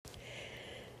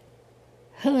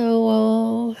Hello,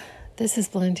 all. This is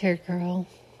Blonde Haired Girl.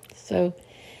 So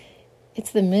it's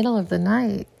the middle of the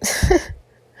night.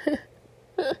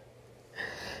 It's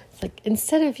like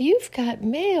instead of you've got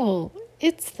mail,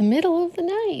 it's the middle of the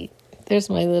night.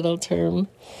 There's my little term.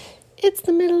 It's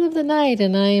the middle of the night,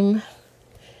 and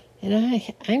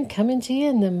I'm coming to you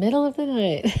in the middle of the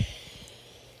night.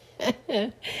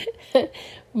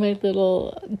 My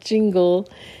little jingle.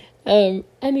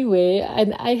 Anyway,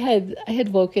 and I had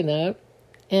woken up.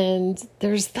 And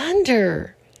there's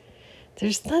thunder.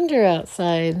 There's thunder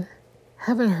outside.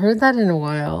 Haven't heard that in a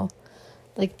while.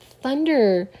 Like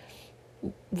thunder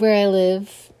where I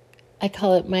live, I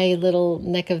call it my little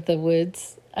neck of the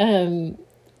woods.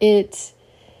 It's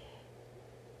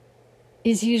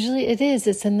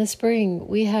in the spring.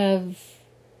 We have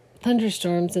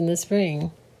thunderstorms in the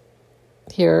spring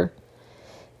here.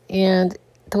 And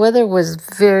the weather was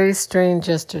very strange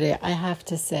yesterday, I have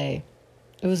to say.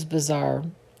 It was bizarre.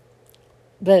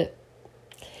 But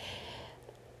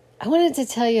I wanted to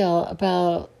tell y'all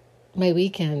about my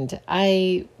weekend.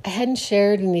 I hadn't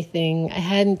shared anything. I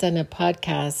hadn't done a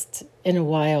podcast in a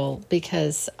while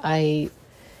because I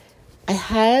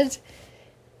had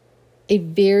a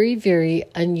very, very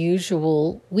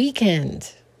unusual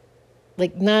weekend.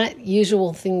 Like not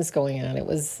usual things going on. It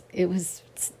was,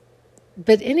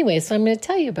 but anyway, so I'm going to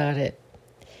tell you about it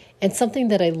and something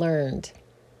that I learned.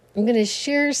 I'm going to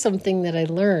share something that I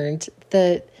learned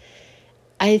that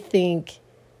I think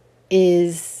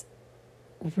is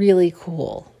really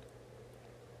cool.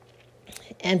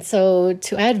 And so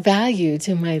to add value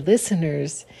to my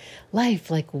listeners'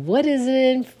 life, like what is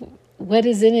in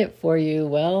it for you?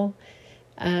 Well,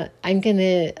 I'm going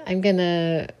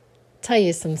to tell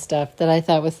you some stuff that I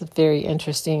thought was very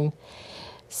interesting.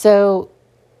 So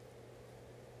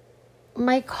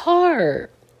my car,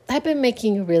 I've been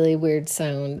making a really weird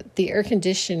sound. The air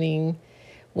conditioning,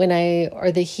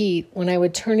 or the heat, when I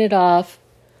would turn it off,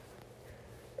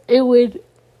 it would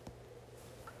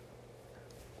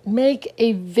make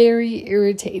a very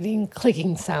irritating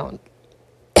clicking sound.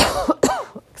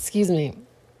 Excuse me.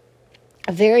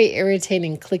 A very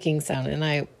irritating clicking sound, and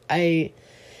I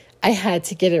had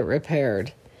to get it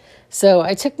repaired. So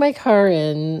I took my car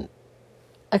in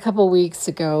a couple weeks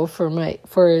ago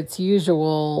for its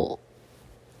usual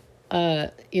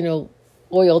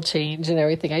oil change and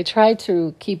everything. I try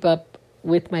to keep up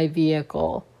with my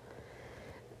vehicle.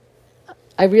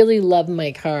 I really love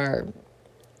my car.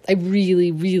 I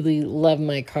really, really love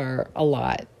my car a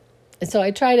lot. And so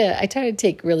I try to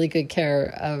take really good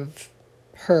care of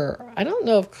her. I don't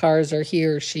know if cars are he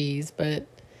or she's, but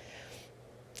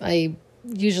I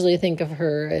usually think of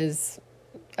her as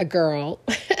a girl,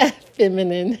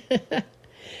 feminine.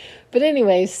 But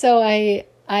anyway, so I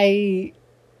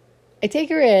take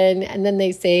her in, and then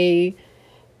they say,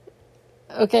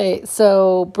 okay,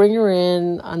 so bring her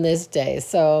in on this day.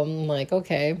 So I'm like,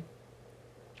 okay.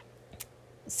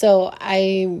 So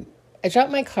I drop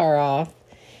my car off,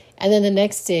 and then the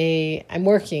next day I'm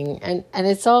working, and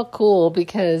it's all cool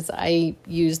because I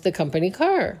use the company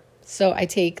car. So I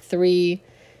take three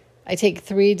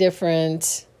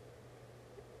different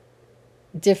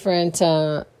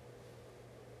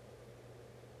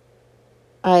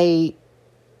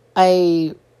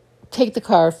I take the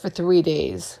car for 3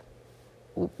 days,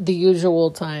 the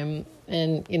usual time,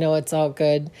 and, it's all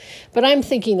good. But I'm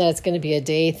thinking that it's going to be a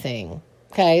day thing.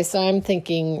 Okay, so I'm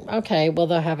thinking, okay, well,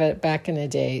 they'll have it back in a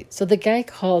day. So the guy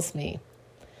calls me,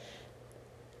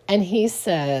 and he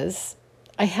says,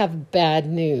 I have bad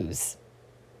news.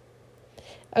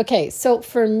 Okay, so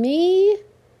for me,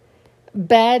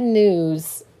 bad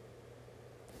news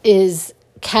is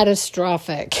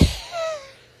catastrophic.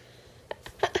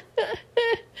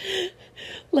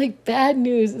 Like bad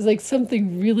news is like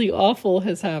something really awful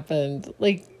has happened.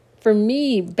 Like for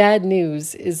me, bad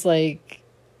news is like,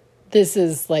 this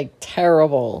is like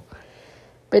terrible.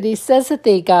 But he says that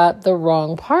they got the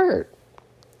wrong part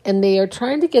and they are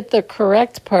trying to get the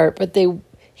correct part, but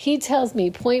he tells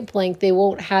me point blank, they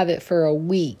won't have it for a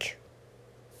week.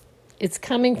 It's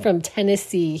coming from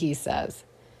Tennessee, he says.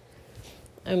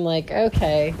 I'm like,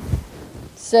 okay.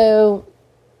 So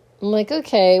I'm like,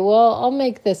 okay, well, I'll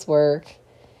make this work.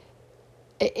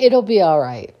 It'll be all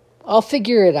right. I'll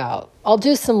figure it out. I'll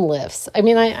do some lifts. I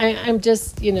mean, I'm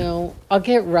just, I'll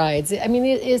get rides. I mean,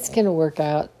 it's going to work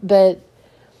out. But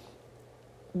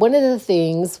one of the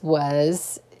things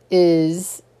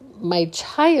is my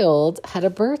child had a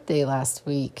birthday last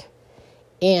week.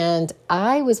 And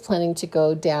I was planning to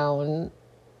go down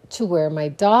to where my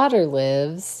daughter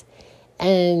lives.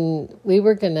 And we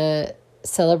were going to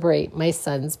celebrate my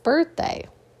son's birthday.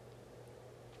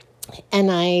 And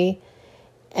I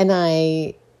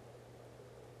And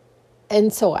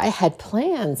so I had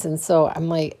plans. And so I'm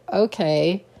like,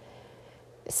 okay.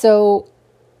 So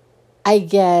I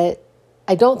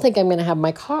don't think I'm going to have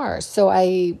my car. So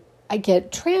I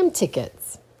get tram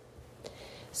tickets.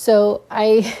 So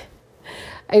I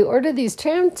order these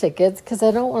tram tickets because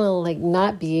I don't want to like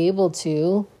not be able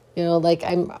to,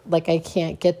 I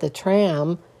can't get the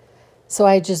tram. So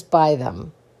I just buy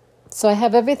them. So I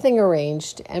have everything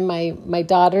arranged, and my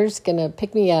daughter's going to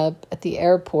pick me up at the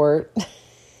airport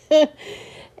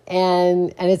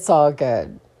and it's all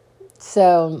good.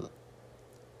 So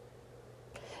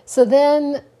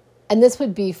then, and this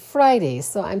would be Friday.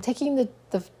 So I'm taking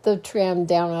the tram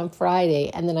down on Friday,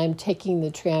 and then I'm taking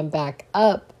the tram back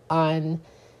up on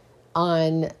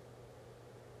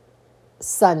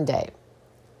Sunday.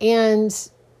 And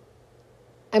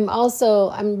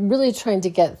I'm really trying to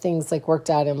get things like worked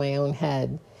out in my own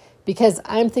head, because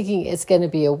I'm thinking it's going to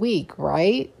be a week,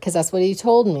 right? Because that's what he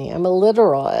told me. I'm a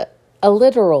literalist.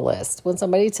 When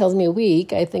somebody tells me a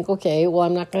week, I think, okay, well,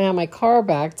 I'm not going to have my car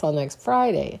back till next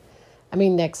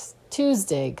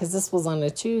Tuesday, because this was on a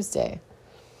Tuesday.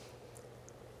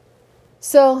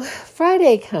 So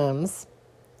Friday comes,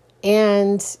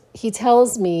 and he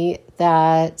tells me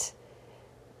that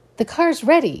the car's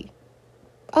ready.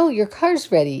 Oh, your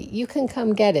car's ready. You can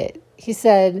come get it. He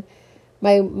said,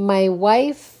 my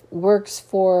wife works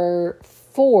for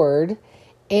Ford,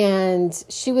 and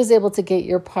she was able to get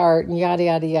your part and yada,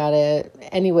 yada, yada.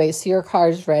 Anyway, so your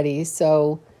car's ready.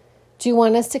 So do you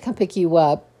want us to come pick you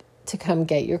up to come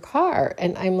get your car?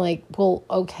 And I'm like, well,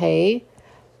 okay.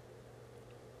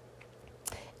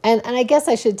 And I guess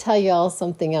I should tell you all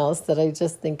something else that I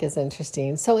just think is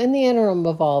interesting. So in the interim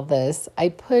of all this, I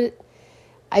put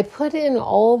in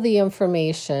all the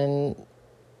information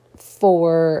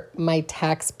for my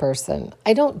tax person.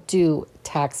 I don't do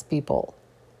tax people.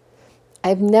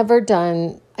 I've never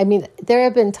done, there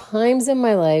have been times in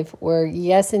my life where,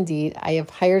 yes, indeed, I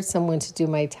have hired someone to do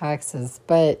my taxes,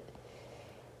 but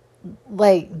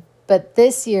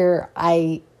this year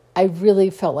I really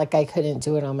felt like I couldn't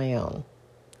do it on my own,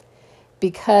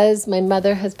 because my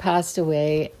mother has passed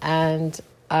away, and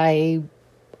I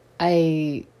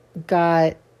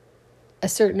got a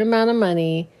certain amount of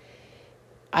money.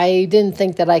 I didn't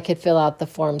think that I could fill out the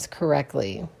forms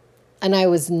correctly. And I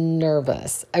was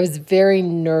nervous. I was very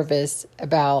nervous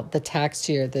about the tax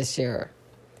year this year.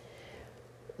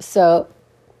 So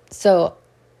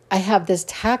I have this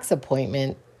tax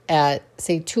appointment at,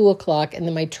 say, 2:00, and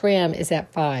then my tram is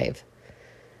at 5.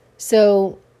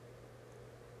 So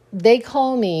they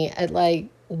call me at like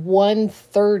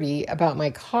 1:30 about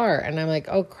my car, and I'm like,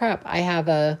 oh crap, I have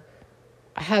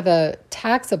a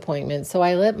tax appointment. So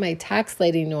I let my tax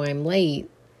lady know I'm late,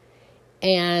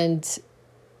 and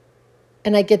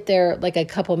I get there like a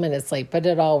couple minutes late, but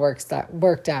it all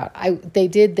worked out.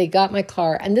 They got my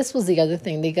car, and this was the other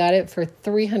thing. They got it for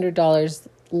 $300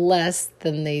 less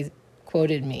than they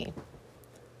quoted me.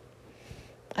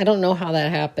 I don't know how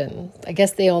that happened. I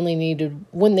guess they only needed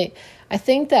I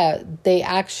think that they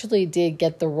actually did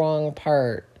get the wrong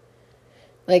part.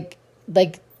 Like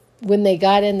when they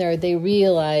got in there, they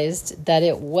realized that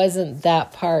it wasn't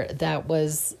that part that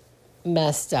was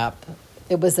messed up.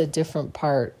 It was a different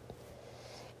part.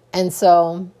 And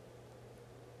so,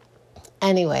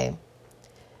 anyway,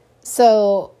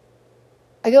 so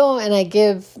I go and I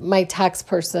give my tax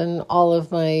person all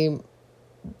of my,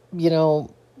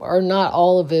 or not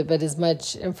all of it, but as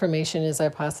much information as I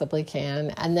possibly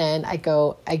can. And then I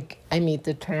go, I meet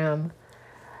the tram.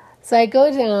 So I go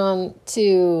down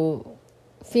to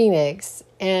Phoenix,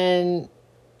 and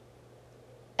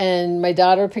my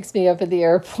daughter picks me up at the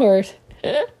airport.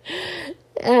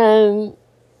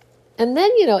 And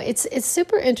then, it's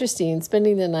super interesting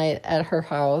spending the night at her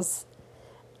house.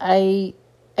 I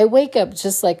wake up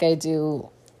just like I do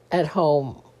at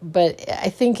home, but I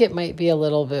think it might be a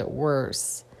little bit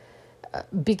worse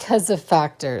because of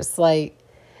factors. Like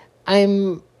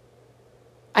I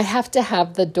have to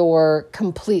have the door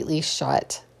completely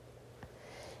shut,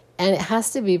 and it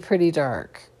has to be pretty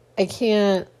dark. I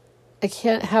can't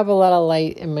have a lot of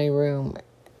light in my room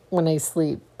when I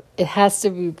sleep. It has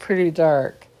to be pretty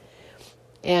dark.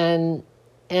 And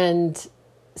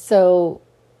so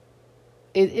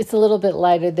it's a little bit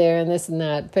lighter there and this and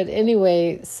that. But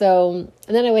anyway, and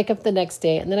then I wake up the next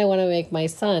day, and then I want to make my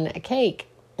son a cake.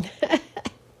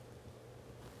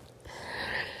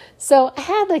 So I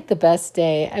had like the best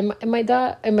day. And my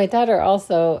daughter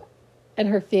also, and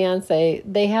her fiance,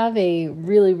 they have a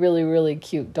really, really, really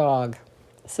cute dog.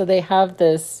 So they have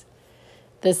this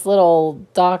little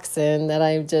dachshund that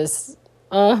I'm just,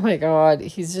 oh my God,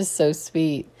 he's just so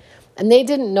sweet. And they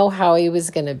didn't know how he was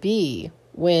going to be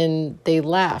when they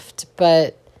left,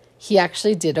 but he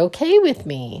actually did okay with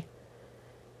me.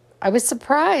 I was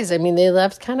surprised. I mean, they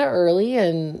left kind of early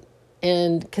and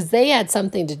because they had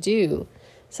something to do.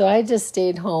 So I just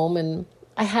stayed home, and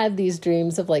I had these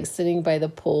dreams of like sitting by the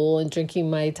pool and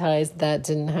drinking Mai Tais. That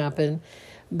didn't happen.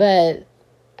 But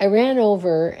I ran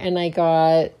over and I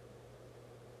got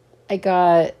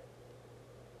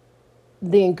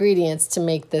the ingredients to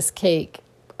make this cake,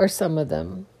 or some of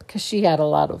them, because she had a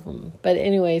lot of them. But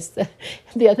anyways,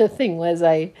 the other thing was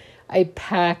I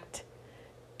packed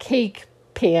cake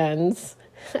pans,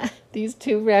 these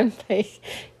 2 round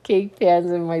cake pans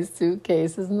in my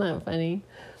suitcase. Isn't that funny?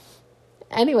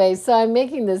 Anyway, so I'm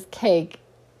making this cake,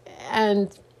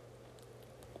 and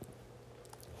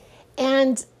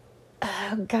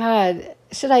oh God,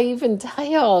 should I even tell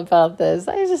you all about this?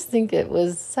 I just think it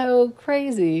was so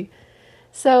crazy.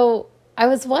 So I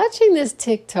was watching this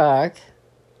TikTok,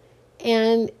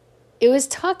 and it was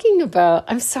talking about,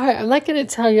 I'm sorry, I'm not going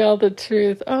to tell you all the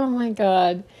truth. Oh my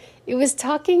God. It was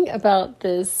talking about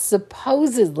this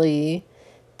supposedly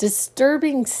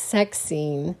disturbing sex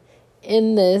scene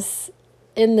in this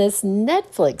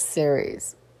Netflix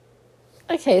series.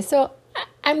 Okay, so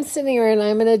I'm sitting here and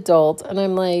I'm an adult, and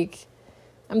I'm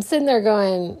sitting there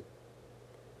going,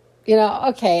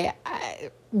 okay,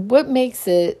 what makes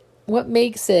it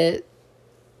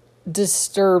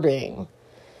disturbing?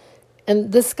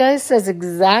 And this guy says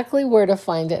exactly where to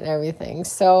find it and everything.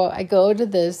 So I go to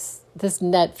this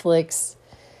Netflix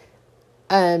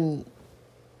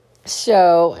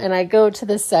show, and I go to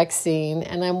the sex scene,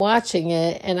 and I'm watching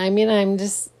it, and I mean,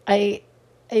 I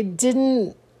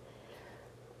didn't,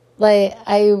 like,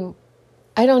 I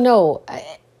don't know.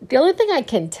 The only thing I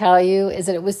can tell you is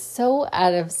that it was so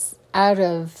out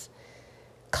of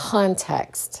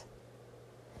context.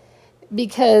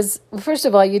 Because, first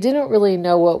of all, you didn't really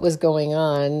know what was going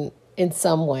on in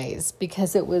some ways,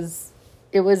 because it was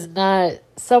not,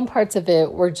 some parts of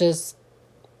it were just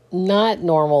not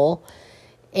normal.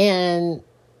 And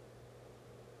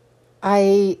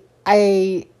it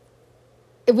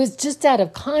was just out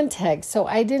of context. So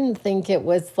I didn't think it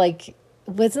was like, it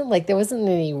wasn't like there wasn't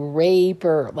any rape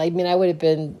or, like, I mean, I would have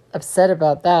been upset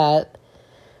about that.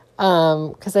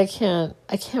 Cause I can't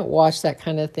watch that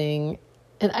kind of thing.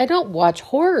 And I don't watch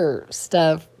horror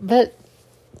stuff, but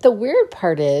the weird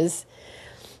part is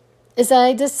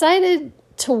I decided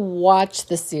to watch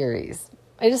the series.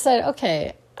 I decided,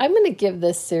 okay, I'm going to give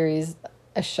this series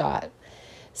a shot.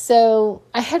 So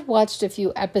I had watched a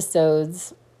few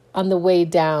episodes on the way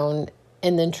down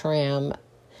in the tram.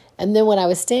 And then when I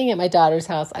was staying at my daughter's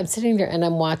house, I'm sitting there and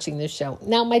I'm watching this show.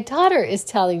 Now, my daughter is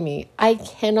telling me, I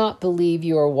cannot believe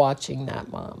you are watching that,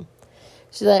 Mom.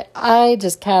 She's like, I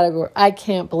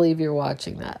can't believe you're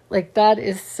watching that. Like, that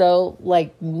is so,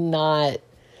 like, not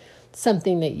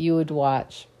something that you would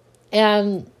watch.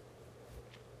 And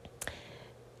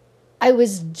I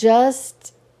was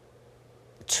just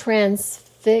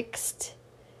transfixed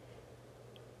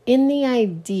in the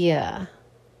idea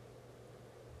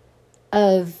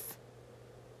of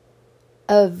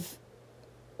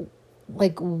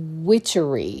like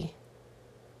witchery.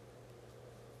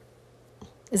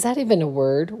 Is that even a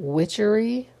word?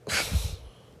 Witchery?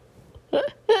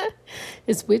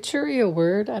 Is witchery a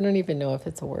word? I don't even know if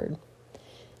it's a word.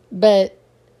 But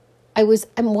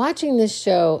I'm watching this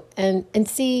show and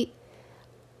see,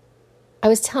 I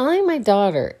was telling my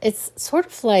daughter, it's sort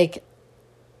of like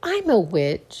I'm a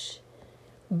witch,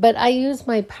 but I use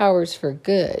my powers for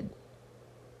good.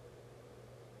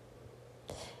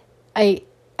 I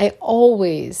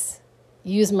always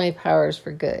use my powers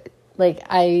for good. Like,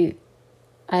 I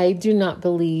do not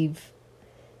believe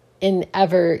in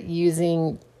ever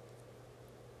using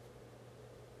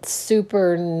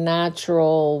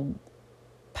supernatural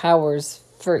powers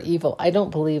for evil. I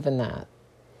don't believe in that.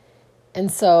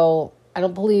 And so I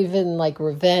don't believe in, like,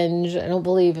 revenge. I don't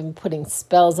believe in putting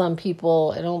spells on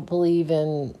people. I don't believe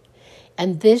in...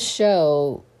 And this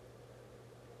show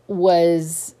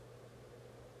was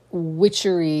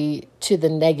witchery to the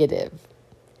negative.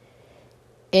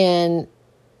 And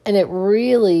it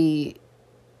really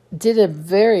did a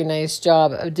very nice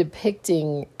job of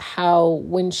depicting how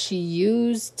when she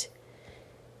used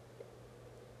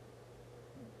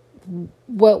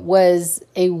what was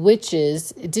a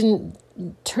witch's, it didn't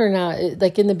turn out,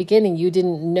 like in the beginning, you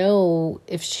didn't know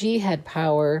if she had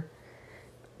power,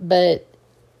 but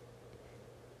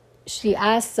she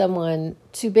asked someone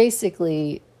to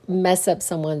basically mess up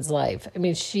someone's life. I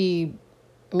mean,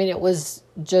 it was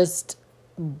just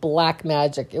black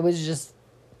magic. It was just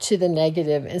to the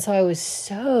negative. And so I was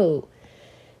so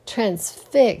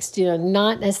transfixed,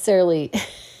 not necessarily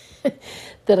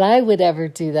that I would ever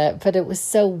do that, but it was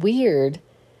so weird.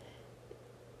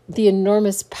 The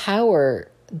enormous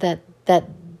power that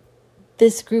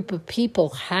this group of people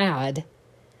had.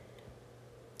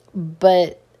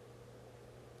 But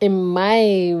in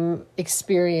my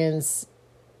experience,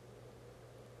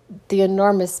 the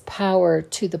enormous power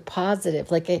to the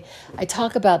positive. Like I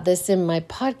talk about this in my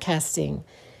podcasting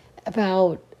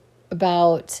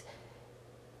about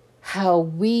how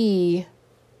we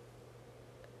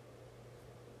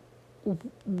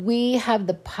have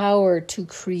the power to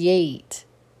create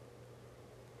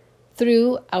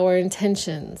through our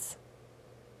intentions,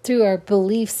 through our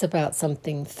beliefs about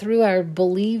something, through our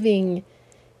believing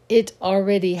it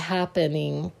already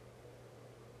happening.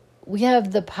 We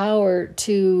have the power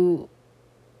to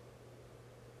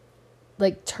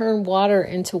turn water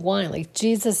into wine. Like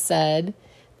Jesus said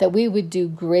that we would do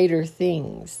greater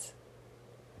things.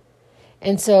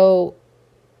 And so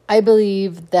I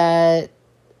believe that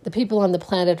the people on the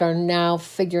planet are now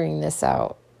figuring this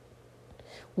out.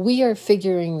 We are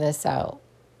figuring this out,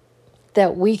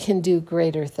 that we can do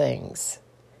greater things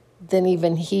than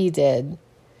even he did.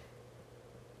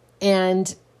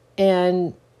 And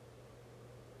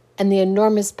the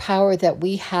enormous power that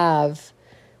we have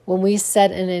when we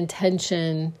set an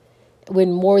intention,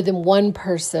 when more than one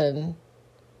person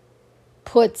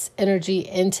puts energy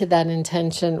into that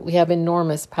intention, we have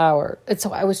enormous power. And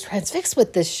so I was transfixed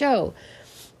with this show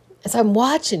as I'm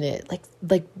watching it,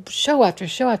 like show after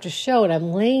show after show, and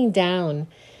I'm laying down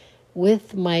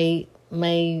with my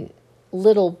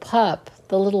little pup,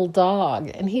 the little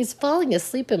dog, and he's falling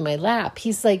asleep in my lap.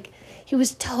 He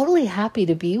was totally happy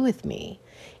to be with me.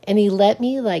 And he let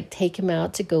me take him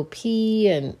out to go pee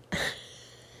and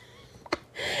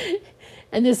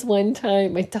this one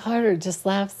time my daughter just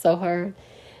laughed so hard.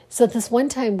 So this one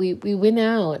time we went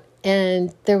out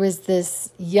and there was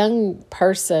this young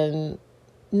person,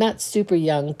 not super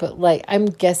young, but I'm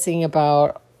guessing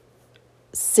about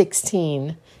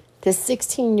 16. This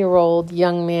 16-year-old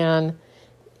young man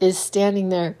is standing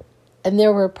there, and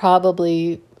there were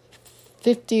probably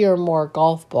 50 or more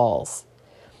golf balls.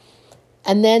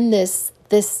 And then this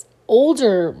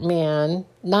older man,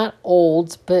 not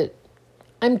old, but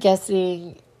I'm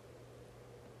guessing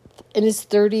in his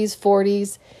 30s,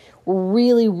 40s,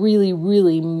 really, really,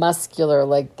 really muscular,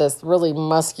 like this really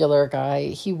muscular guy.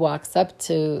 He walks up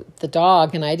to the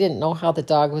dog, and I didn't know how the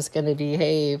dog was going to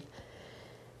behave.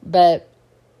 But,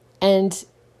 and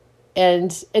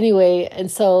anyway,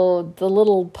 and so the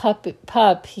little pup,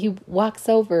 he walks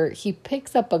over, he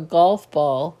picks up a golf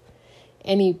ball,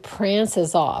 and he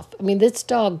prances off. I mean, this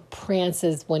dog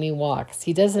prances when he walks.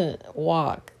 He doesn't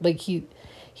walk. He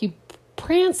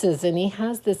prances, and he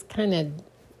has this kind of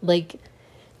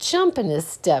jump in his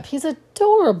step. He's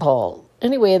adorable.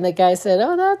 Anyway, and the guy said,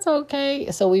 "Oh, that's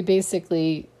okay." So we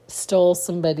basically stole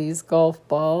somebody's golf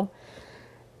ball.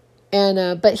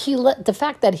 And but the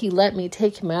fact that he let me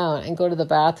take him out and go to the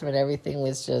bathroom and everything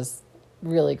was just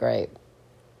really great.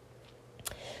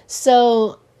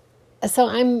 So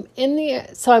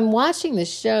I'm watching the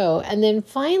show, and then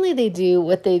finally they do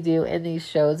what they do in these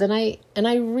shows, and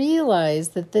I realize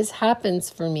that this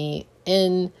happens for me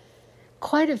in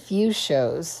quite a few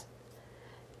shows,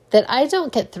 that I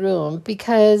don't get through them,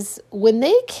 because when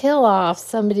they kill off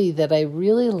somebody that I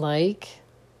really like,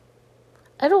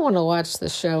 I don't want to watch the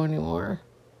show anymore.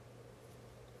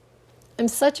 I'm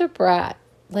such a brat.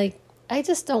 I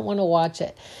just don't want to watch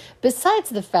it. Besides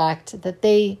the fact that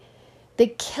they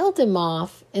killed him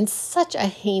off in such a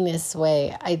heinous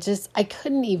way. I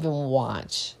couldn't even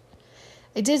watch.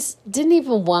 I just didn't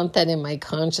even want that in my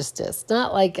consciousness.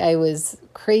 Not like I was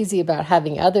crazy about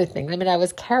having other things. I mean, I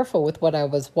was careful with what I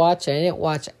was watching. I didn't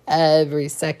watch every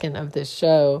second of the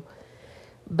show.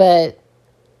 But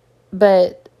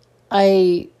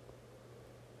they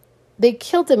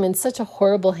killed him in such a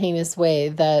horrible, heinous way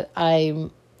that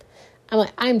I'm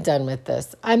done with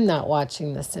this. I'm not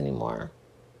watching this anymore.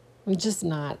 I'm just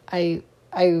not. I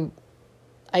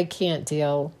can't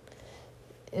deal.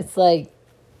 It's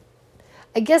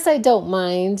I guess I don't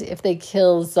mind if they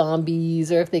kill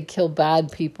zombies or if they kill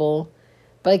bad people,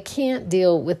 but I can't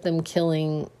deal with them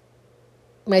killing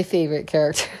my favorite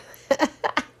character.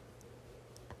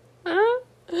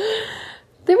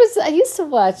 I used to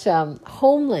watch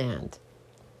Homeland.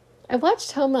 I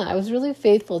watched Homeland. I was really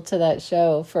faithful to that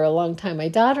show for a long time. My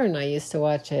daughter and I used to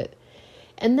watch it.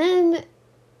 And then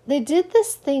they did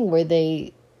this thing where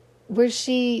they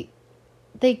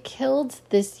killed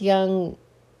this young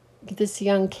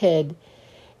kid,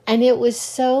 and it was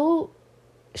so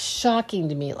shocking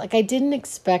to me. I didn't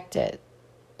expect it.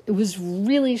 It was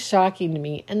really shocking to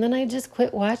me. And then I just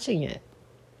quit watching it.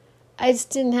 I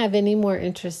just didn't have any more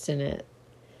interest in it.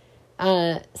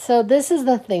 So this is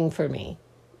the thing for me.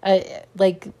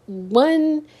 Like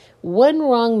one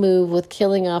wrong move with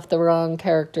killing off the wrong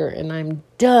character and I'm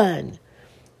done.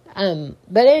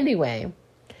 But anyway,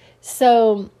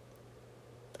 so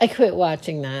I quit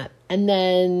watching that. And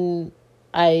then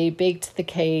I baked the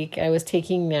cake. I was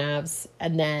taking naps.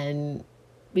 And then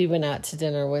we went out to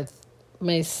dinner with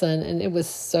my son. And it was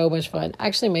so much fun.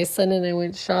 Actually, my son and I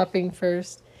went shopping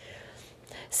first.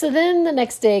 So then the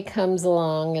next day comes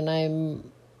along and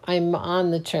I'm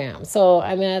on the tram. So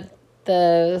I'm at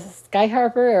the Sky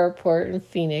Harbor Airport in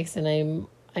Phoenix and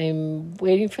I'm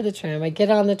waiting for the tram. I get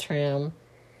on the tram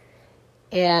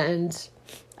and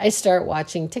I start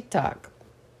watching TikTok.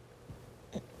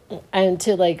 And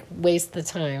to like waste the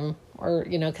time or,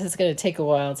 because it's going to take a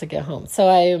while to get home. So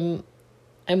I'm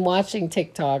watching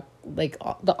TikTok like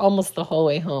almost the whole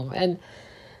way home. And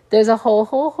there's a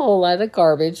whole lot of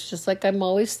garbage, just like I'm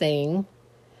always saying.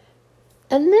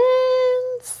 And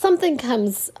then something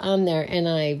comes on there and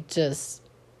I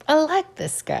like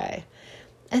this guy.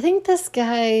 I think this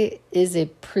guy is a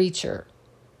preacher.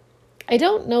 I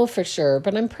don't know for sure,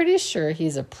 but I'm pretty sure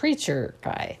he's a preacher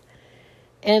guy.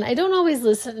 And I don't always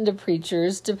listen to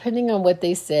preachers, depending on what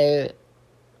they say.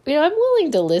 I'm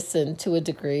willing to listen to a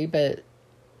degree, but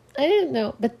I didn't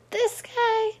know. But this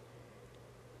guy,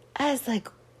 I was like,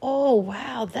 oh,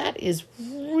 wow, that is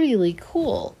really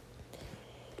cool.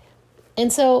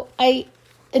 And so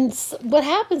what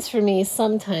happens for me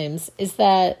sometimes is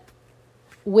that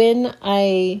when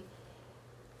I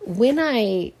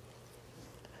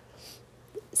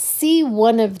see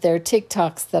one of their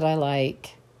TikToks that I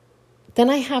like, then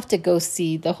I have to go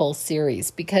see the whole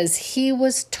series because he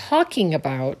was talking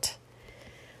about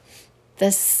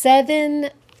the 7,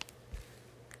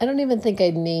 I don't even think I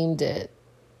named it.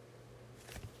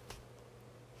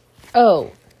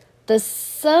 Oh, the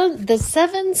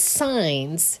 7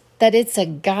 signs that it's a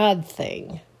God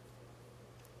thing.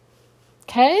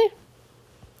 Okay?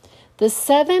 The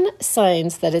 7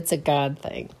 signs that it's a God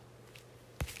thing.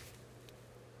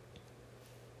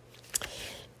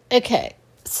 Okay,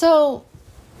 so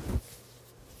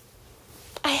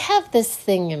I have this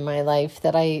thing in my life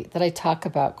that I talk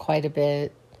about quite a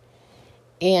bit,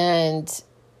 and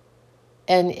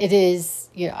it is,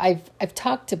 I've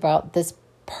talked about this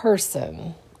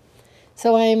person.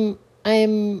 So and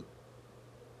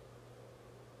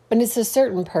it's a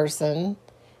certain person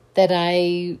that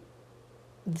I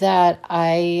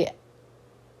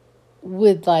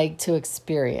would like to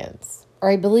experience, or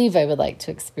I believe I would like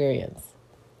to experience.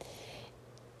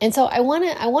 And so I want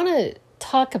to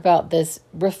talk about this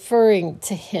referring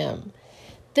to him.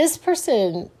 This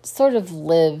person sort of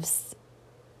lives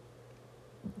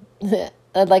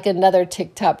like another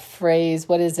TikTok phrase,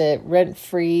 what is it? Rent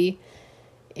free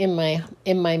in my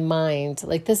mind.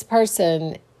 Like this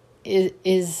person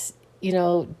is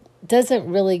doesn't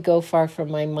really go far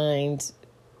from my mind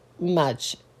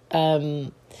much.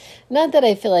 Not that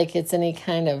I feel like it's any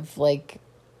kind of like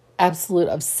absolute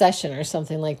obsession or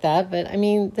something like that, but I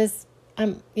mean this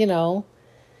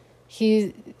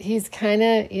he's kind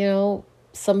of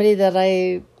somebody that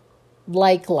I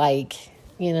like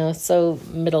so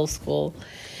middle school.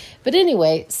 But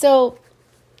anyway, so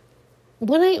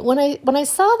when I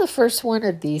saw the first one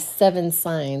of these 7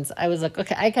 signs, I was like,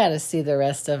 okay, I got to see the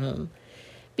rest of them,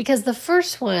 because the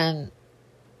first one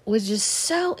was just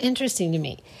so interesting to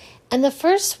me. And the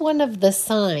first one of the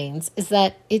signs is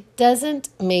that it doesn't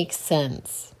make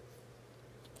sense.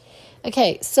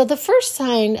 Okay, so the first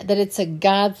sign that it's a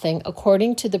God thing,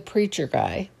 according to the preacher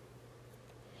guy,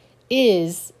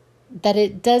 is that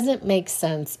it doesn't make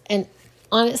sense. And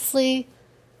honestly,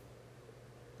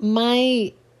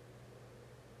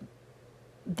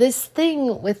 this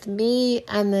thing with me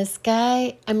and this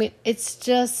guy, I mean, it's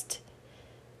just,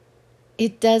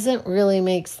 it doesn't really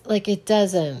make, like, it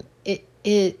doesn't.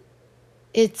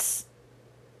 It's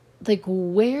like,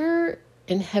 where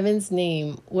in heaven's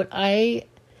name would I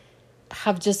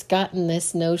have just gotten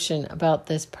this notion about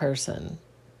this person?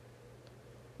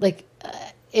 Like,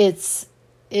 it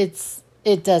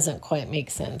doesn't quite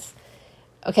make sense.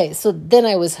 Okay, so then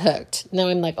I was hooked. Now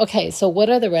I'm like, okay, so what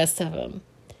are the rest of them?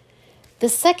 The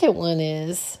second one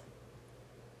is,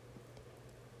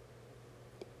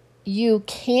 you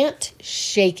can't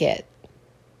shake it.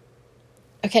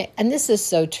 Okay, and this is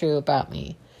so true about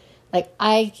me. Like,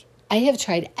 I have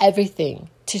tried everything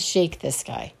to shake this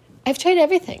guy. I've tried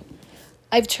everything.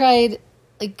 I've tried,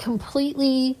 like,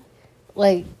 completely,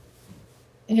 like,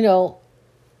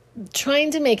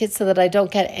 trying to make it so that I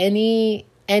don't get any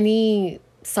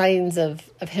signs of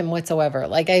him whatsoever.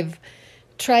 Like I've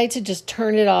tried to just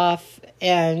turn it off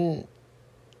and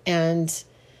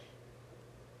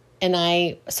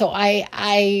I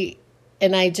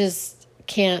just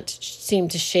can't seem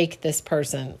to shake this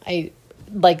person. I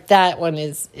like that one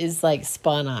is like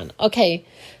spot on. Okay.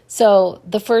 So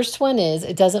the first one is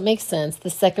it doesn't make sense. The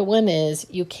second one is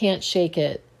you can't shake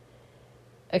it.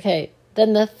 Okay.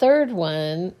 Then the third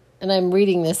one, and I'm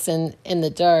reading this in the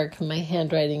dark. My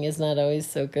handwriting is not always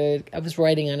so good. I was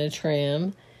writing on a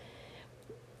tram.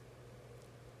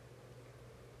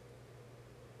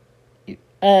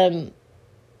 It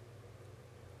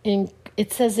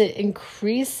says it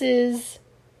increases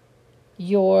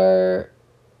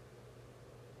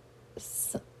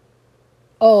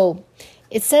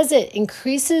it says it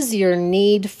increases your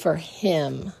need for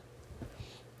him,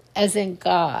 as in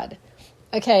God.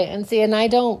 Okay, and see, and I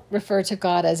don't refer to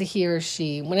God as a he or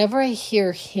she. Whenever I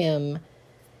hear him,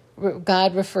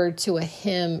 God referred to a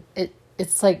him,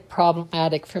 it's like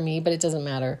problematic for me, but it doesn't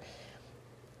matter.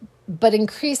 But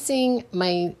increasing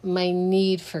my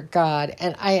need for God,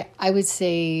 and I would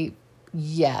say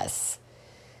yes.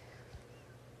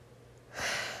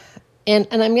 And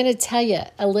I'm going to tell you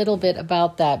a little bit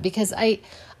about that because I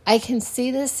can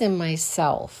see this in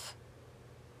myself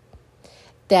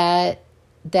that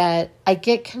I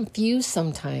get confused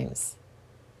sometimes.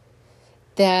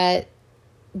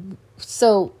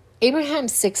 So Abraham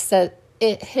Hicks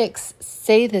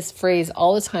say this phrase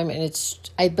all the time, and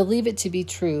I believe it to be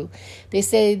true. They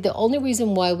say the only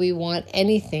reason why we want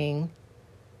anything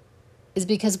is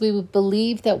because we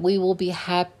believe that we will be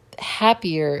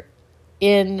happier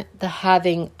in the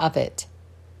having of it.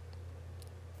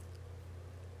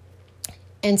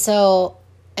 And so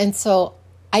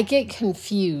I get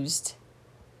confused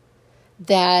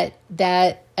that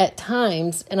at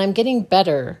times, and I'm getting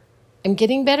better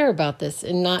about this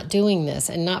and not doing this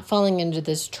and not falling into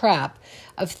this trap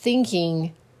of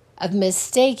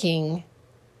mistaking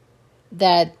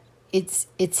that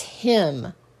it's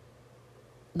him,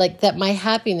 like that my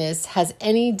happiness has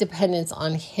any dependence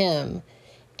on him.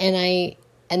 And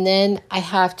then I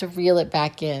have to reel it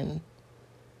back in.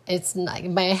 It's not,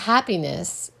 my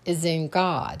happiness is in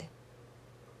God.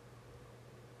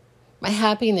 My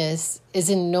happiness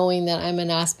is in knowing that I'm an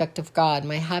aspect of God.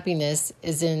 My happiness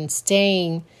is in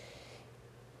staying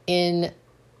in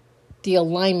the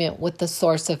alignment with the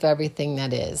source of everything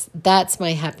that is. That's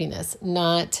my happiness,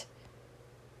 not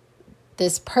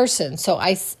this person. So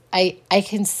I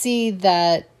can see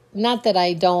that, not that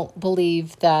I don't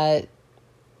believe that,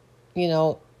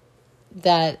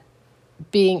 that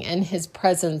being in his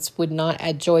presence would not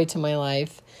add joy to my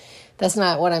life. That's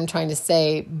not what I'm trying to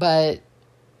say, but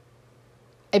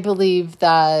I believe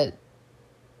that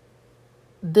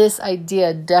this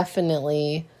idea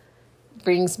definitely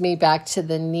brings me back to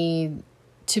the need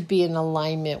to be in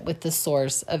alignment with the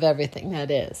source of everything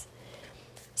that is.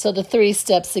 So the 3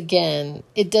 steps again,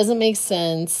 it doesn't make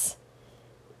sense.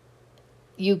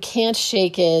 You can't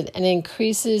shake it, and it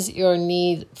increases your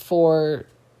need for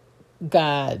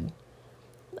God.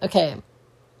 Okay.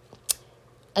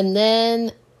 And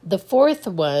then the 4th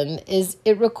one is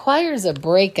it requires a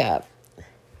breakup.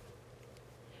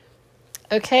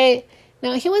 Okay.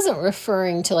 Now, he wasn't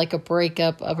referring to like a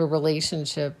breakup of a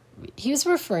relationship. He was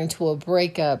referring to a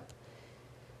breakup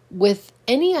with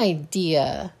any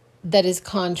idea that is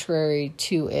contrary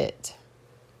to it.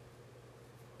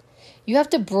 You have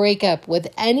to break up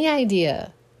with any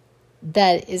idea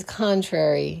that is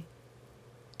contrary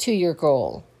to your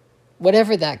goal,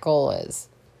 whatever that goal is.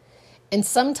 And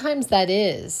sometimes that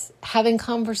is having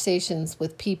conversations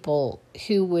with people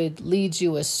who would lead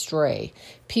you astray,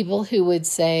 people who would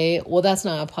say, well, that's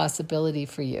not a possibility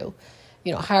for you.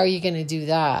 How are you going to do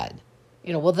that?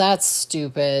 Well, that's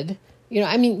stupid. You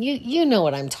know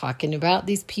what I'm talking about.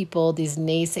 These people, these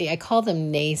I call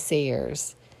them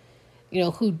naysayers.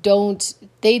 Who don't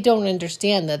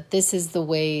understand that this is the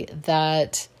way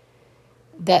that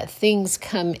things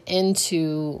come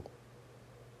into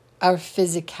our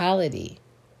physicality.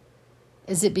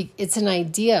 It's an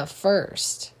idea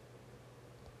first.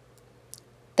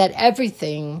 That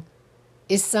everything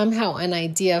is somehow an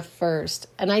idea first.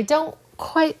 And I don't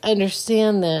quite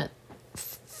understand that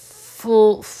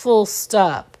full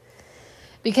stop.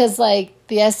 Because like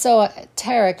the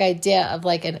esoteric idea of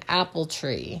like an apple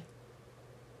tree.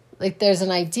 Like there's an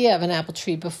idea of an apple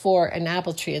tree before an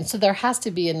apple tree. And so there has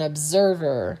to be an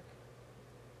observer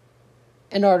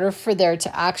in order for there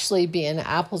to actually be an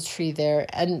apple tree there.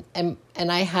 And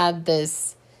I had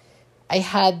this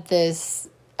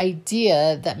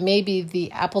idea that maybe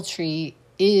the apple tree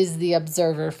is the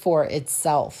observer for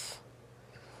itself.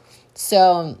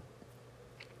 So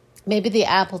maybe the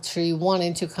apple tree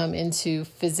wanted to come into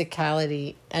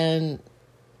physicality, and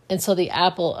so the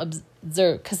apple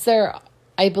observed, because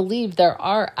I believe there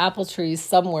are apple trees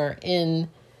somewhere in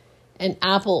an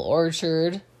apple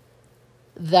orchard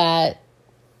that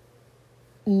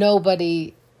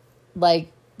nobody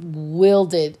like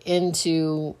willed it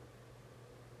into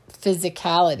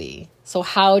physicality. So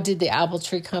how did the apple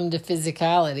tree come to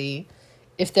physicality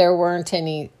if there weren't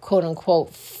any quote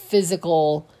unquote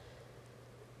physical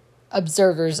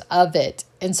observers of it?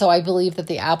 And so I believe that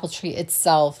the apple tree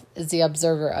itself is the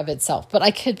observer of itself, but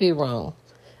I could be wrong.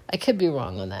 I could be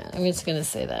wrong on that. I'm just going to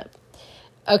say that.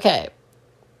 Okay.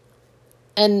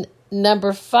 And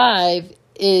number 5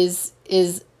 is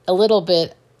a little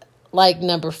bit like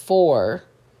number 4,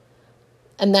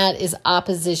 and that is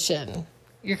opposition.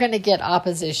 You're going to get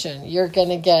opposition. You're going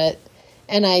to get,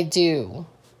 and I do.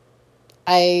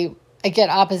 I get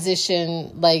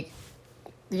opposition, like,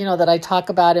 you know, that I talk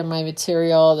about in my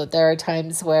material, that there are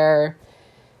times where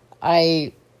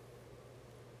I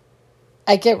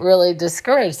get really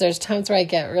discouraged. There's times where I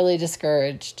get really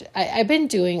discouraged. I've been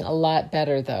doing a lot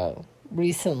better, though,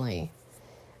 recently,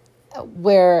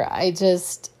 where I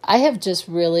have just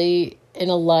really, in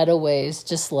a lot of ways,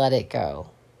 just let it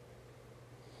go.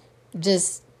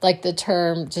 Just like the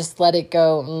term, just let it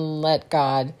go and let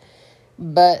God.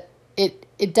 But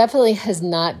it definitely has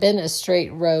not been a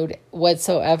straight road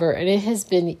whatsoever, and it has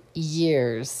been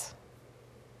years.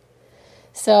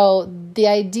 So the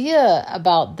idea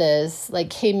about this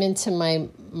like came into my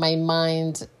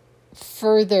mind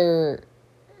further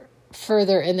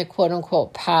in the quote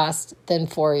unquote past than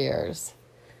 4 years.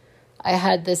 I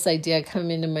had this idea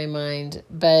come into my mind,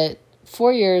 but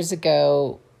 4 years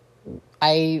ago,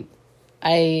 I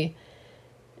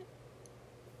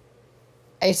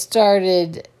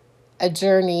started a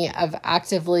journey of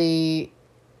actively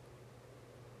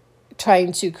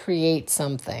trying to create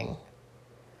something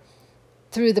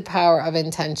through the power of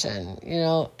intention, you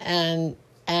know, and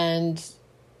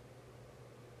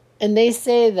they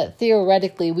say that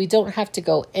theoretically we don't have to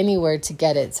go anywhere to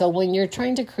get it. So when you're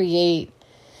trying to create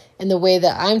in the way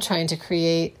that I'm trying to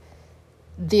create,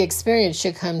 the experience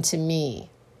should come to me.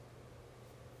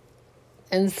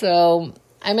 And so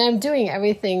I'm doing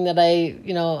everything that I,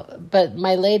 you know, but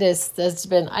my latest has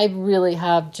been, I really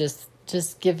have just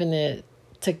given it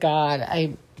to God.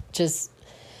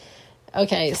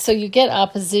 Okay, so you get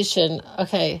opposition.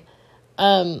 Okay.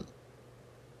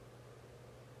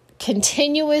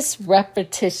 Continuous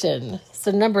repetition.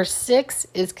 So number 6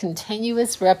 is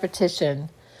continuous repetition.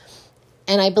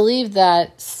 And I believe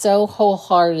that so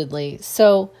wholeheartedly.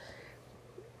 So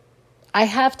I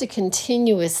have to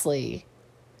continuously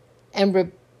and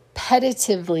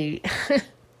repetitively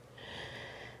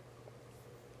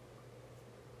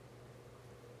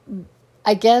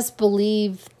I guess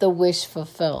believe the wish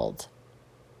fulfilled.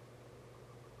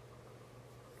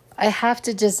 I have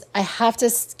to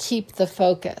keep the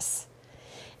focus.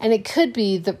 And it could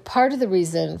be the part of the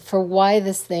reason for why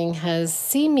this thing has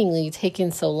seemingly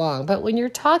taken so long. But when you're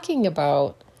talking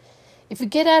about, if you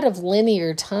get out of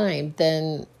linear time,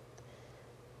 then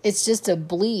it's just a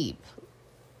bleep.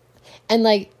 And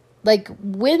like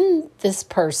when this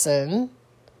person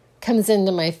comes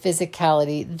into my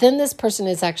physicality, then this person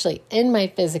is actually in my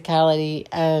physicality,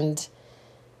 and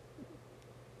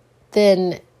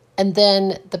then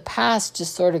the past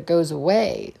just sort of goes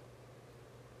away.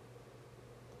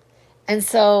 And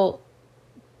so,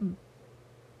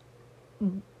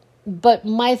 but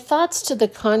my thoughts to the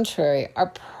contrary are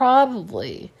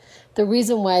probably the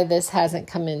reason why this hasn't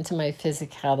come into my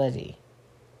physicality.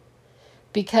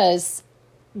 Because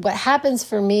what happens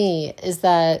for me is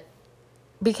that,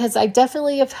 because I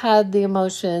definitely have had the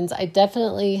emotions, I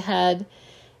definitely had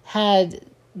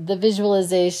the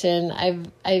visualization,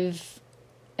 I've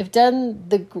done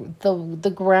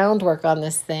the groundwork on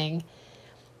this thing,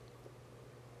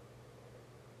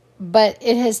 but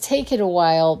it has taken a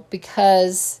while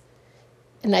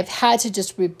and I've had to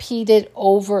just repeat it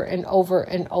over and over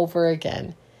and over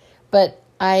again. But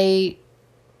I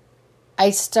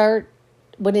start,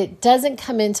 when it doesn't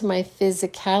come into my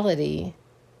physicality,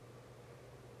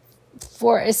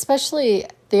 for especially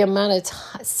the amount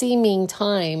of seeming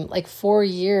time, like 4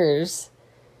 years,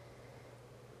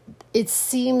 it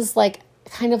seems like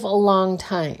kind of a long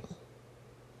time.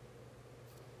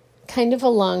 Kind of a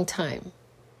long time.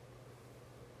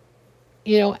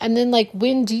 You know, and then like,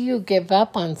 when do you give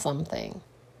up on something?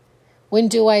 When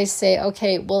do I say,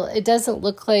 okay, well, it doesn't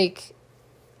look like,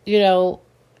 you know,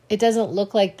 it doesn't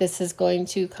look like this is going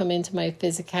to come into my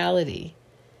physicality.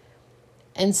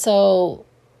 And so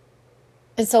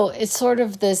it's sort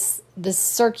of this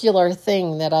circular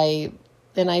thing that I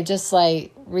And I just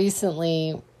like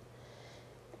recently,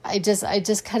 I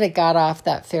just kind of got off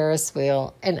that Ferris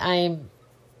wheel, and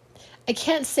I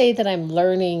can't say that I'm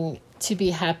learning to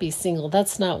be happy single.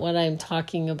 That's not what I'm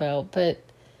talking about, but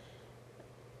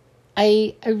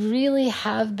I really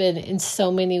have been in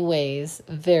so many ways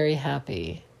very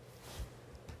happy.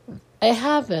 I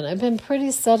haven't. I've been pretty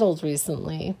settled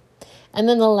recently. And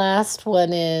then the last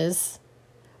one is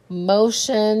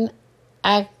motion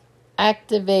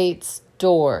activates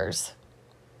doors.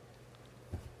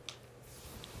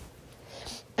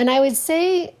 And I would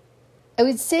say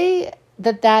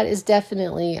that is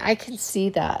definitely, I can see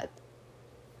that.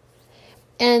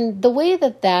 And the way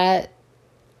that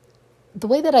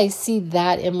I see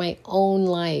that in my own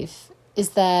life is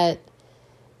that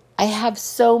I have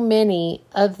so many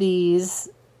of these,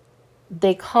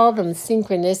 they call them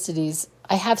synchronicities.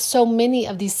 I have so many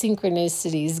of these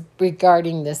synchronicities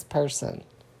regarding this person.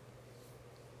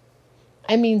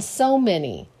 I mean, so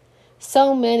many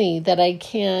that I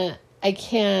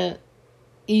can't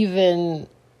even,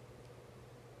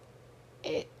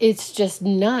 it's just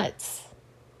nuts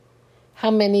how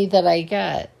many that I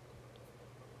get.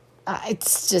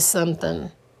 It's just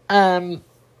something. And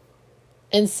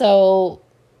so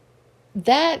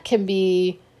that can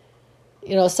be,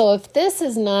 so if this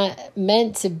is not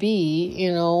meant to be,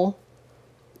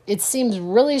 it seems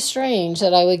really strange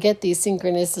that I would get these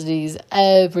synchronicities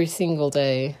every single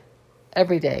day,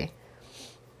 every day.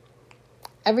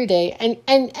 And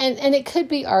it could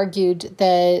be argued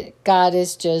that God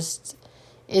is just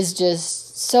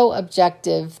so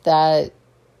objective that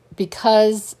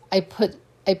because I put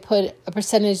a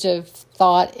percentage of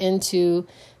thought into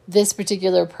this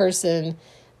particular person,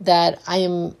 that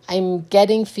I'm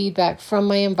getting feedback from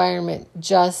my environment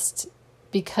just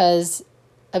because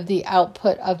of the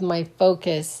output of my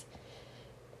focus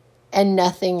and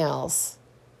nothing else.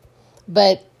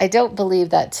 But I don't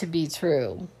believe that to be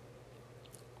true.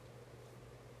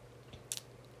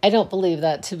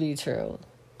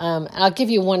 And I'll give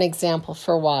you one example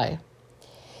for why.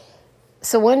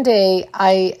 So one day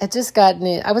I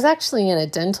was actually in a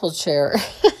dental chair.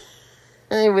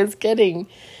 I was getting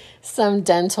some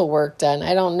dental work done.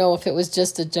 I don't know if it was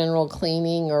just a general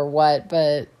cleaning or what,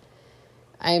 but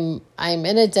I'm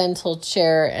in a dental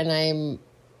chair and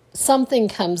something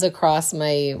comes across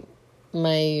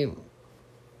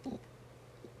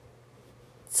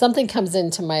something comes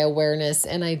into my awareness,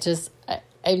 and I'm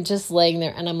just laying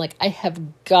there and I'm like, I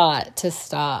have got to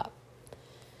stop.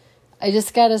 I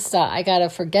just got to stop. I got to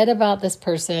forget about this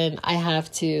person.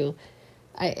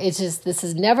 This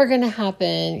is never going to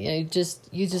happen. You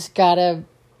just got to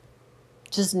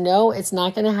just know it's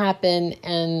not going to happen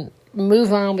and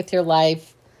move on with your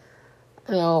life.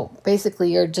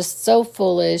 Basically you're just so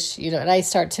foolish, and I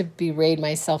start to berate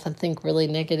myself and think really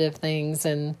negative things.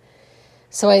 And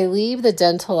so I leave the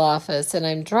dental office and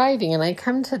I'm driving and I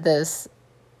come to this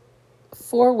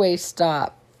 4-way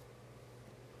stop.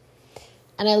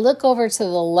 And I look over to the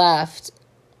left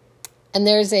and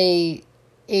there's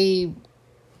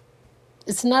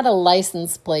it's not a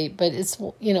license plate, but it's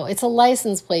a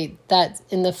license plate that's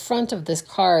in the front of this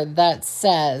car that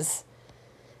says,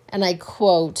 and I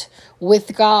quote,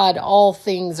 "With God, all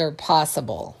things are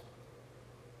possible."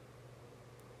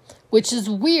 Which is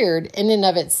weird in and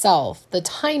of itself. The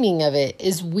timing of it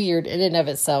is weird in and of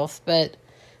itself, but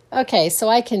okay, so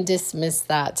I can dismiss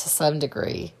that to some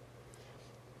degree.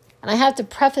 And I have to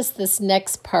preface this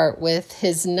next part with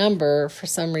his number, for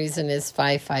some reason, is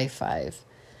 555.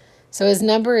 So his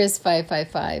number is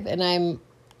 555, and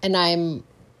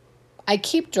I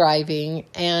keep driving,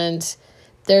 and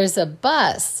there's a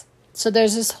bus. So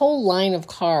there's this whole line of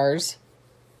cars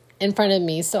in front of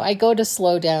me. So I go to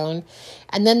slow down,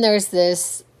 and then there's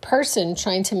this person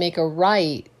trying to make a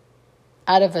right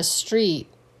out of a street,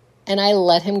 and I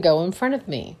let him go in front of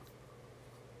me.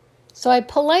 So I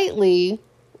politely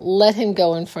let him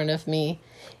go in front of me,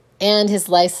 and his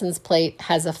license plate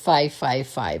has a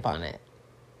 555 on it.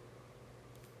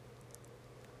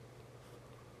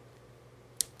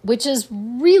 Which is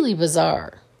really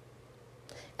bizarre.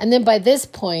 And then by this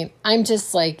point, I'm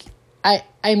just like,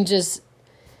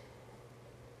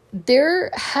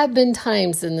 there have been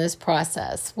times in this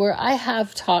process where I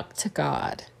have talked to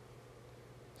God.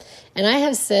 And I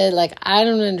have said, like, I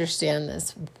don't understand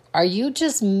this. Are you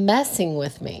just messing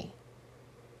with me?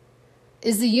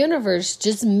 Is the universe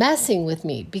just messing with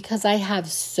me? Because I have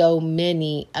so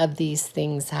many of these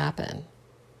things happen.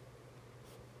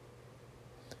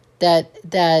 And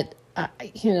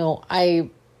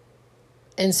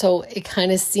so it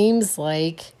kind of seems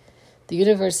like the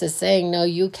universe is saying, no,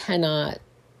 you cannot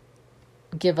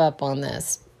give up on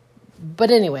this.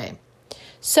 But anyway,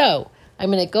 So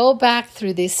I'm going to go back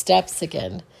through these steps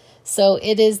again. So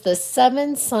it is the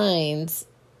 7 signs.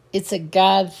 It's a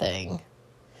God thing.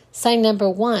 Sign number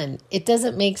 1, it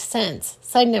doesn't make sense.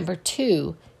 Sign number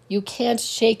 2, you can't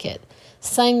shake it.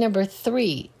 Sign number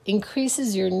 3,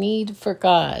 increases your need for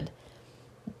God.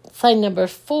 Sign number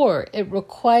 4, it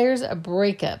requires a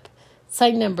breakup.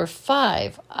 Sign number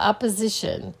 5,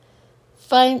 opposition.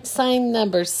 Sign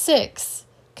number 6,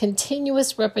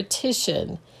 continuous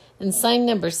repetition. And sign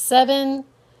number 7,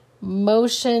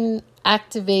 motion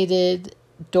activated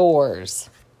doors.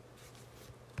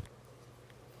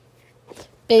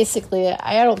 Basically,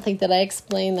 I don't think that I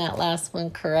explained that last one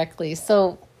correctly.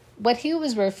 So what he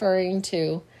was referring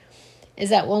to is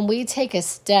that when we take a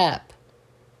step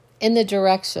in the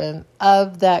direction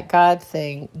of that God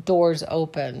thing, doors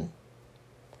open.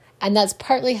 And that's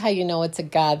partly how you know it's a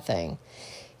God thing.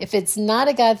 If it's not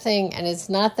a God thing and it's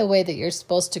not the way that you're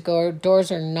supposed to go,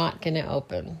 doors are not going to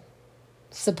open,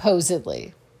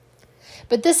 supposedly.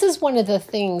 But this is one of the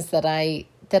things that I,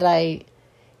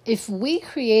 if we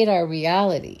create our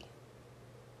reality,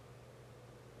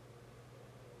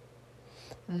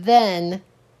 then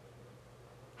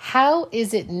how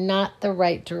is it not the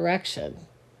right direction?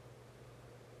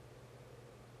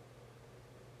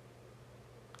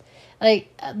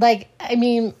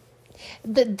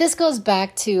 This goes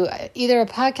back to either a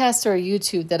podcast or a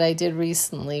YouTube that I did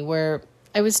recently where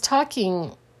I was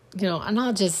talking, and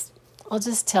I'll just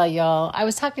tell y'all, I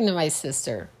was talking to my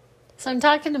sister. So I'm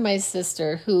talking to my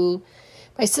sister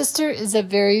my sister is a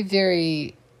very,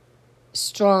 very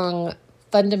strong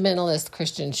fundamentalist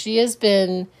Christian. She has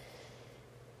been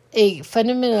a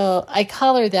fundamental, I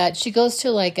call her that. She goes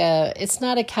to it's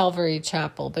not a Calvary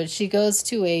chapel, but she goes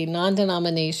to a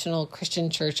non-denominational Christian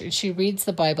church and she reads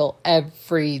the Bible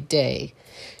every day.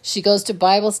 She goes to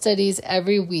Bible studies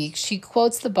every week. She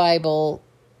quotes the Bible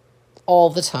all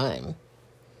the time.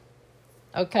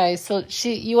 Okay, so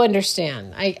you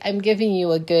understand. I'm giving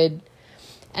you a good,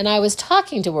 and I was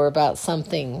talking to her about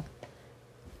something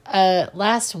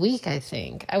last week, I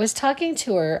think. I was talking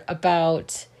to her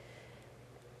about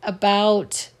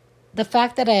the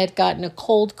fact that I had gotten a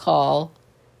cold call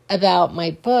about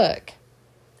my book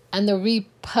and the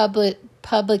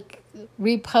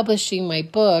republishing my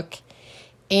book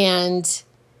and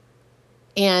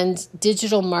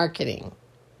digital marketing.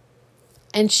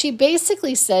 And she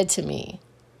basically said to me,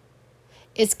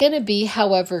 it's going to be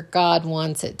however God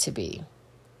wants it to be.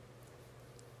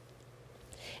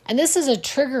 And this is a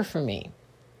trigger for me.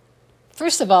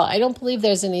 First of all, I don't believe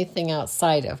there's anything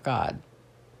outside of God.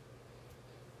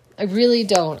 I really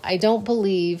don't. I don't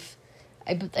believe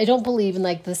in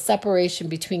the separation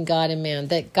between God and man,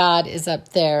 that God is up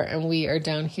there and we are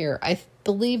down here. I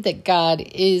believe that God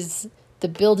is the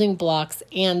building blocks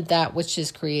and that which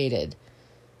is created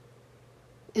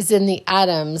is in the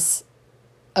atoms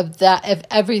of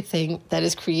everything that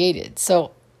is created.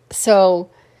 So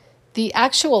the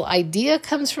actual idea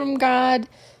comes from God.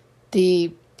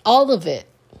 All of it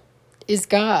is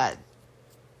God.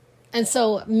 And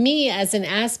so me as an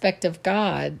aspect of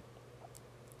God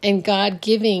and God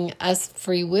giving us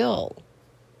free will.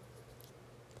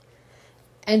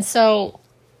 And so,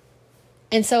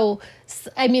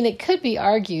 I mean, it could be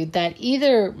argued that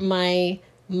either my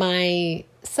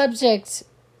subject,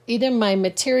 either my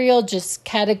material just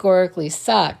categorically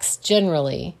sucks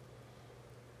generally,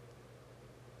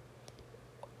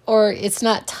 or it's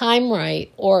not time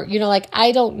right, or,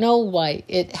 I don't know why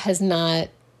it has not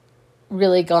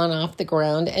really gone off the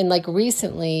ground. And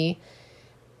recently,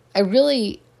 I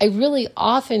really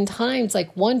oftentimes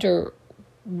wonder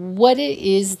what it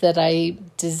is that I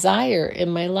desire in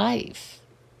my life.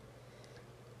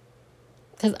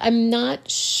 Because I'm not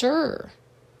sure.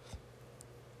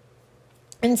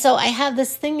 And so I have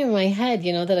this thing in my head,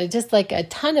 that I just like a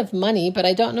ton of money, but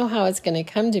I don't know how it's going to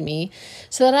come to me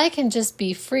so that I can just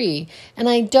be free. And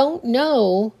I don't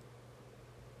know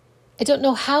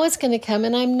how it's going to come,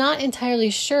 and I'm not entirely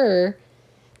sure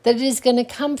that it is going to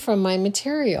come from my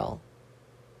material.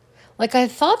 I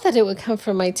thought that it would come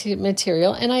from my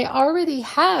material, and I already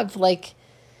have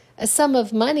a sum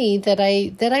of money that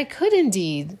I could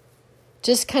indeed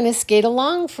just kind of skate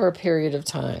along for a period of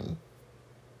time.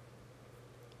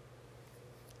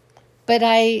 But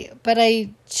I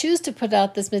choose to put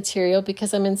out this material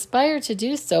because I'm inspired to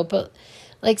do so. But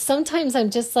sometimes I'm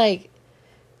just I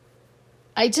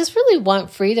just really want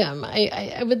freedom.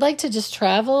 I would like to just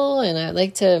travel, and I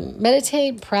like to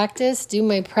meditate, practice, do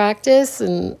my practice,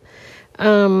 and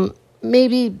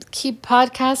maybe keep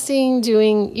podcasting,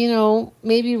 doing,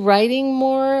 maybe writing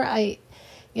more. And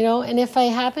if I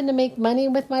happen to make money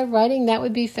with my writing, that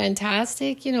would be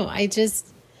fantastic.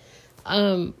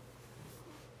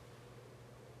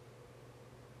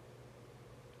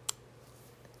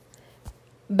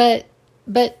 But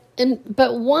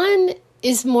but one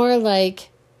is more like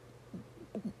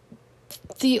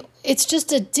it's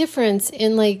just a difference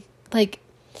in like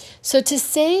so to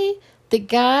say that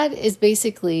God is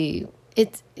basically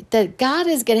it's that God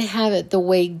is going to have it the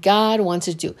way God wants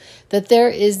it to, that there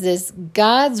is this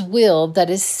God's will that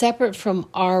is separate from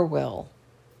our will.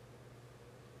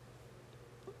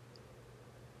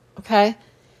 Okay?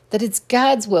 That it's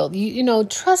God's will. You know,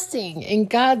 trusting in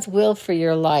God's will for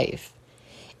your life.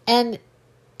 And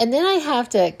then I have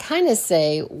to kind of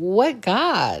say, what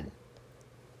God?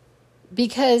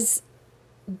 Because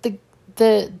the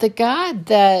God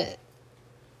that,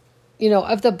 you know,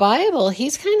 of the Bible,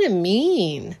 he's kind of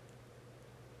mean.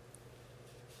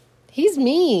 He's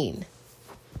mean.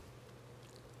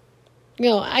 You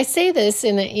know, I say this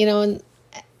and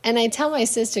I tell my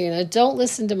sister, you know, don't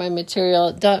listen to my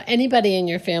material. Don't anybody in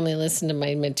your family listen to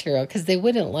my material because they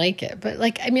wouldn't like it. But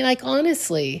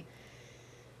honestly,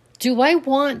 do I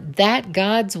want that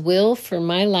God's will for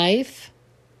my life?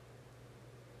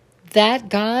 That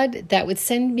God that would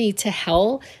send me to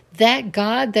hell? That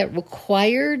God that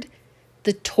required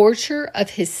the torture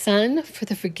of his son for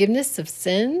the forgiveness of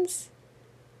sins?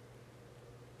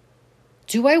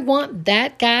 Do I want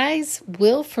that guy's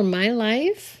will for my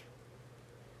life?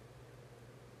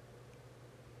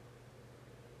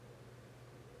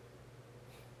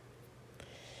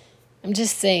 I'm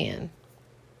just saying.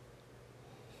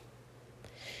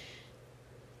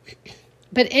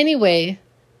 But anyway,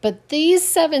 but these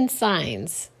 7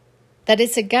 signs that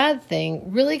it's a God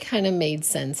thing really kind of made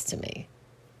sense to me.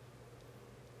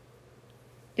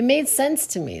 It made sense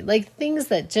to me. Like things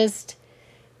that just,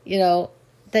 you know,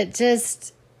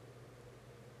 and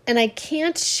I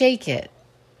can't shake it.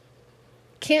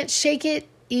 Can't shake it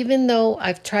even though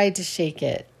I've tried to shake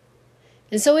it.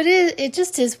 And so it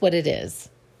just is what it is.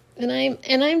 And I'm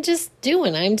just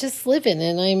living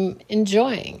and I'm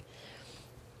enjoying.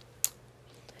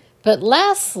 But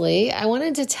lastly, I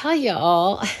wanted to tell you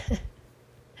all,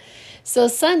 so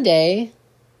Sunday,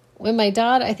 when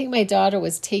I think my daughter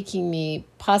was taking me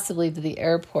possibly to the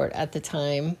airport at the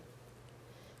time.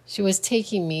 She was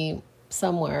taking me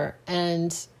somewhere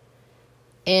and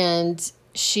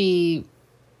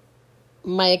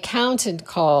my accountant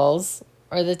calls,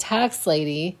 or the tax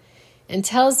lady, and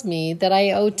tells me that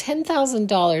I owe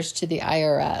 $10,000 to the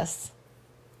IRS.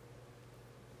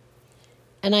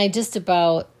 And I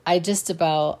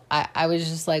was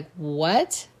just like,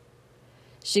 what?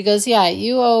 She goes, yeah,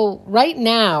 you owe, right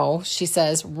now, she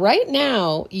says, right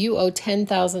now, you owe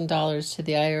 $10,000 to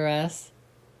the IRS.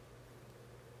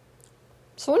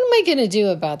 So what am I going to do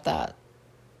about that?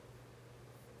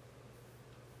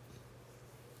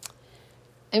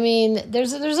 I mean,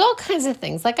 there's all kinds of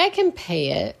things. Like, I can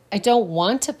pay it. I don't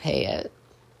want to pay it.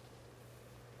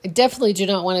 I definitely do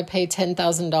not want to pay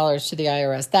 $10,000 to the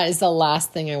IRS. That is the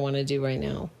last thing I want to do right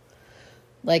now.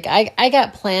 Like, I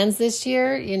got plans this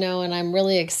year, you know, and I'm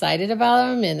really excited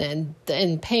about them,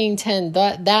 and paying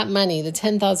that money, the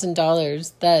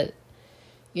 $10,000 that,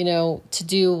 you know, to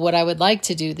do what I would like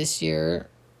to do this year.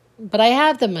 But I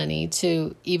have the money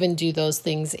to even do those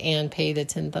things and pay the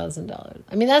 $10,000.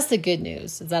 I mean, that's the good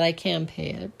news, is that I can pay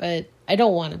it, but I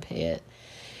don't want to pay it.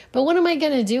 But what am I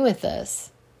going to do with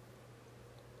this?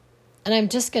 And I'm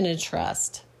just going to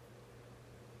trust.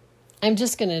 I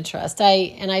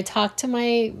talked to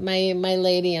my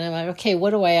lady, and I'm like, okay,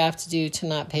 what do I have to do to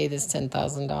not pay this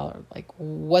 $10,000? Like,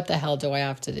 what the hell do I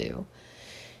have to do?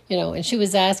 You know, and she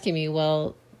was asking me,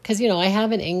 well, because, you know, I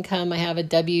have an income, I have a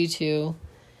W-2.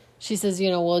 She says, you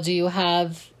know, well, do you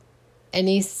have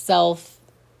any do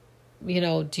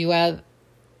you have,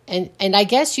 and I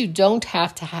guess you don't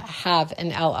have to have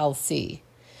an LLC.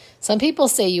 Some people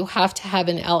say you have to have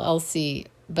an LLC,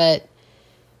 but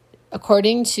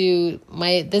according to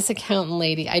this accountant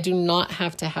lady, I do not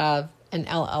have to have an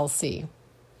LLC.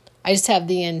 I just have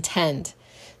the intent.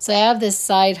 So I have this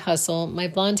side hustle, my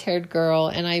blonde-haired girl,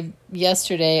 and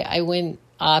yesterday I went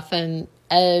off on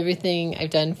everything I've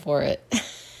done for it.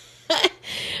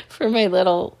 For my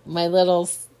little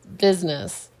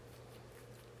business.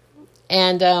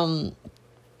 And I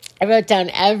wrote down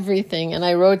everything, and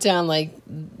I wrote down like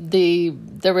the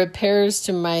repairs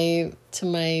to my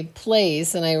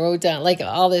place, and I wrote down like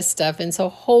all this stuff, and so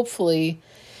hopefully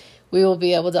we will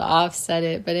be able to offset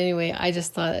it. But anyway, I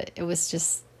just thought it was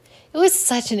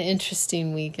such an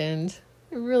interesting weekend.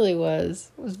 It really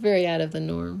was. It was very out of the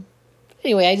norm.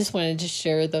 Anyway, I just wanted to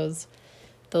share those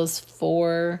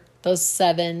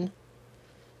seven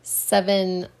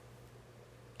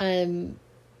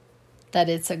that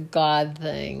it's a God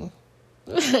thing.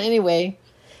 Anyway,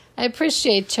 I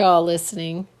appreciate y'all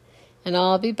listening, and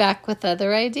I'll be back with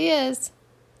other ideas.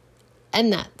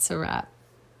 And that's a wrap.